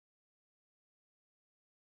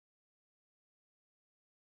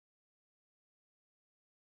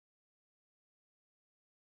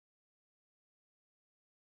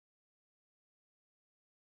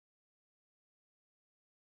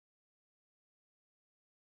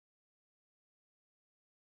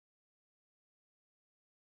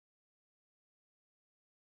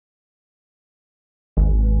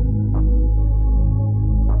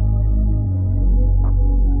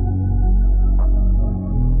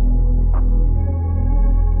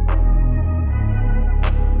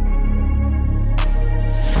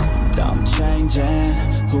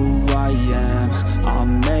who I am.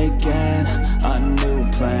 I'm making a new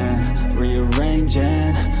plan,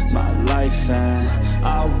 rearranging my life, and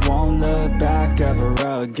I won't look back ever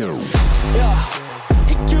again.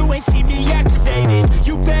 You ain't see me activated.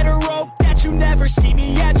 You better hope that you never see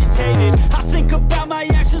me agitated. I think about my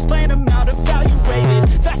actions, plan them out, evaluated.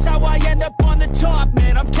 That's how I end up on the top,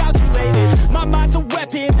 man, I'm calculated. My mind's a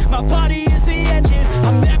weapon, my body is the engine.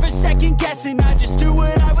 I'm never second guessing, I just do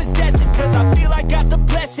what I was destined. Cause I feel I got the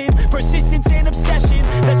blessing, persistence and obsession.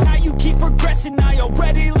 That's how you keep progressing, I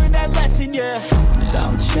already learned that lesson, yeah.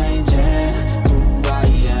 I'm changing who I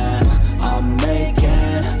am. I'm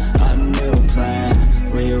making a new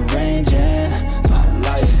plan, rearranging my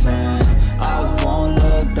life, and I won't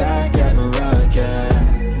look back ever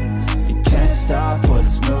again. You can't stop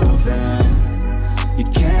what's moving. You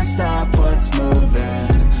can't stop what's moving.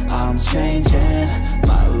 I'm changing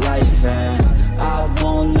my life, and I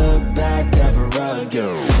won't look back ever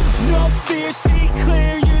again. No fear, see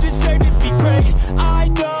clear, you deserve to be great. I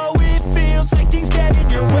know it feels like things get in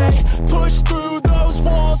your way. Push through those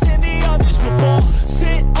walls and the others will fall.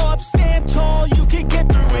 Sit up, stand tall, you can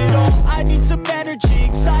get through it all. I need some energy,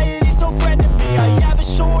 anxiety's no friend to me. I have a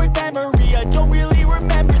short memory, I don't really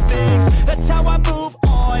remember things. That's how I move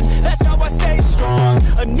on, that's how I stay strong.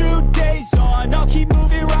 A new day's on, I'll keep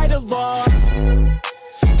moving right along.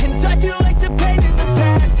 And I feel like the pain in the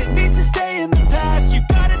past, it needs to stay in the past. You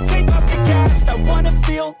gotta take off the cast. I wanna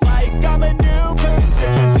feel like I'm a new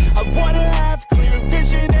person. I wanna have clear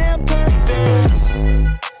vision and purpose.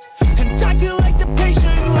 And I feel like the pain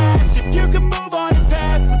shouldn't last. If you can move on and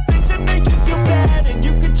past the things that make you feel bad, and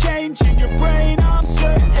you can change in your brain, I'm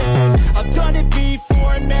certain. I've done it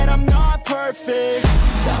before, and man, I'm not perfect.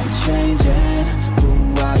 I'm changing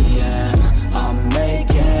who I am. I'm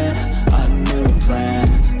making a new plan,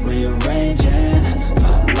 rearranging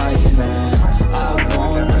my life, and I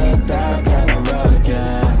won't look back ever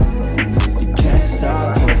again. You can't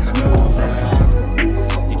stop what's moving.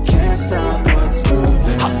 You can't stop what's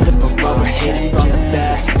moving. I flip her over, hit it from the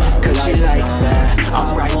back, cause she likes that.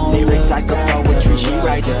 I'm writing lyrics like a poetry, she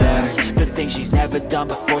writes that. The things she's never done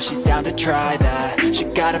before, she's down to try that. She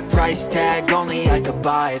got a price tag, only I could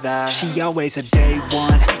buy that. She always a day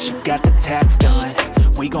one, she got the tats done.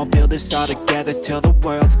 We gon' build this all together till the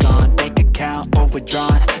world's gone. Bank account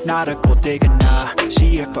overdrawn, not a gold digger, nah. She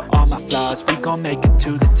here for all my flaws, we gon' make it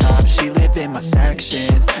to the top. She live in my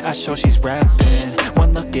section, I show she's reppin'.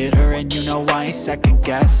 One look at her and you know I ain't second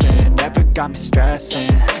guessing. Never got me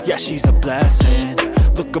stressing, yeah, she's a blessing.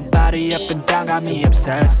 Look her body up and down, got me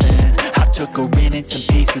obsessing. I took her in some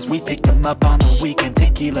pieces, we picked them up on the weekend.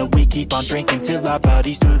 Tequila, we keep on drinking till our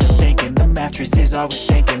bodies do the thinking. The mattress is always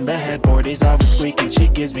sinking, the headboard is always squeaking. She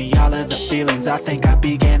gives me all of the feelings, I think I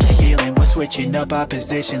began the healing. We're switching up our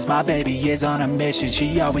positions, my baby is on a mission.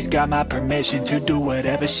 She always got my permission to do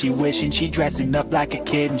whatever she wishing. She dressing up like a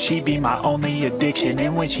kid and she be my only addiction.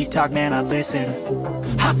 And when she talk, man, I listen.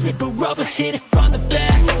 I flip her over, hit it from the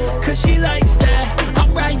back, cause she likes that.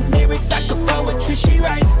 I'm writing lyrics like a poetry, she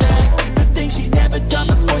writes that. The things she's never done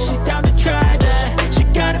before, she's down to try that. She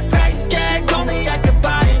got a price tag, only I could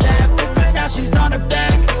buy that. Flip her, now she's on her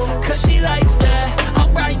back, cause she likes that.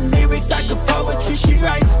 I'm writing lyrics like a poetry, she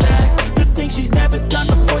writes that. The things she's never done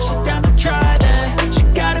before, she's down to try that. She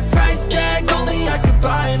got a price tag, only I could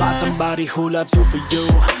buy that. Find somebody who loves you for you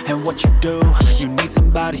and what you do. You need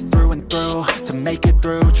somebody through and through to make it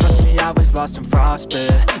through. Trust me, I was lost and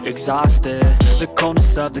frostbit, exhausted. The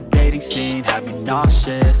coldness of the dating scene had me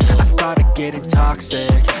nauseous. I started getting toxic,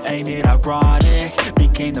 ain't it ironic?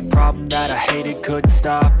 Became the problem that I hated, couldn't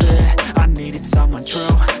stop it. I needed someone true,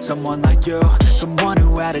 someone like you, someone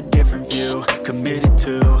who had a different view, committed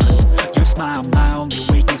to. Your smile, my only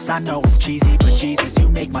weakness. I know it's cheesy, but Jesus, you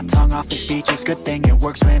make my tongue awfully speechless. Good thing it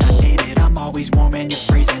works when I need it. I'm always warm and you're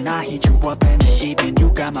freezing. I heat you up in the evening. You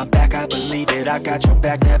got my back, I believe it. I got your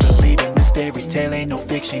back, never leaving. This fairy tale ain't no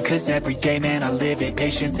fiction, cause every day, man, I live it.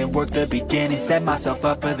 Patience and work the beginning. Set myself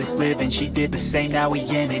up for this living. She did the same, now we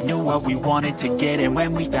in it. Knew what we wanted to get, and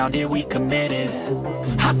when we found it, we committed.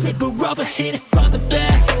 I flip her over, hit it from the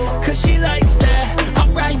back, cause she likes that.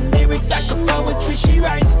 I'm writing lyrics like a poetry, she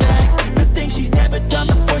writes